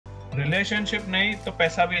Relationship नहीं तो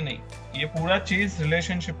पैसा भी नहीं, ये पूरा चीज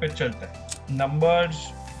रिलेशनशिप पे चलता है. Numbers,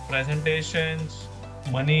 presentations,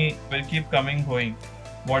 money will keep coming going.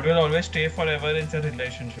 What will always stay forever is a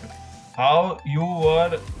relationship. How you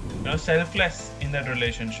were, selfless in that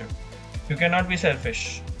relationship. You cannot be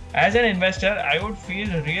selfish. As an investor, I would feel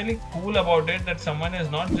really cool about it that someone is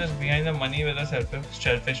not just behind the money with a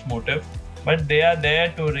selfish motive, but they are there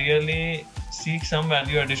to really seek some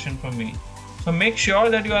value addition from me. So make sure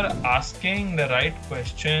that you are asking the right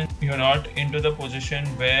question. You're not into the position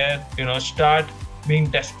where, start being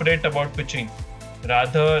desperate about pitching.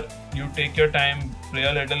 Rather, you take your time, play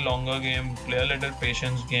a little longer game, play a little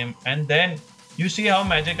patience game, and then you see how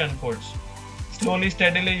magic unfolds. Slowly,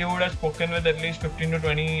 steadily, you would have spoken with at least 15 to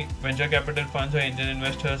 20 venture capital funds or angel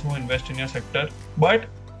investors who invest in your sector. But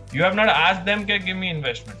you have not asked them to give me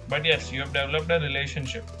investment. But yes, you have developed a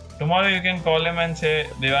relationship. Tomorrow you can call him and say,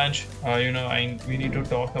 Devansh, we need to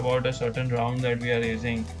talk about a certain round that we are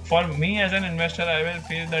raising. For me as an investor, I will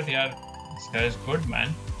feel that, yeah, this guy is good,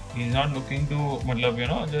 man. He's not looking to,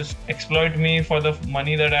 just exploit me for the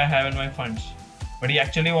money that I have in my funds. But he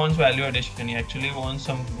actually wants value addition. He actually wants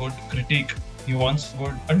some good critique. He wants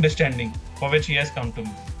good understanding, for which he has come to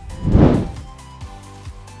me.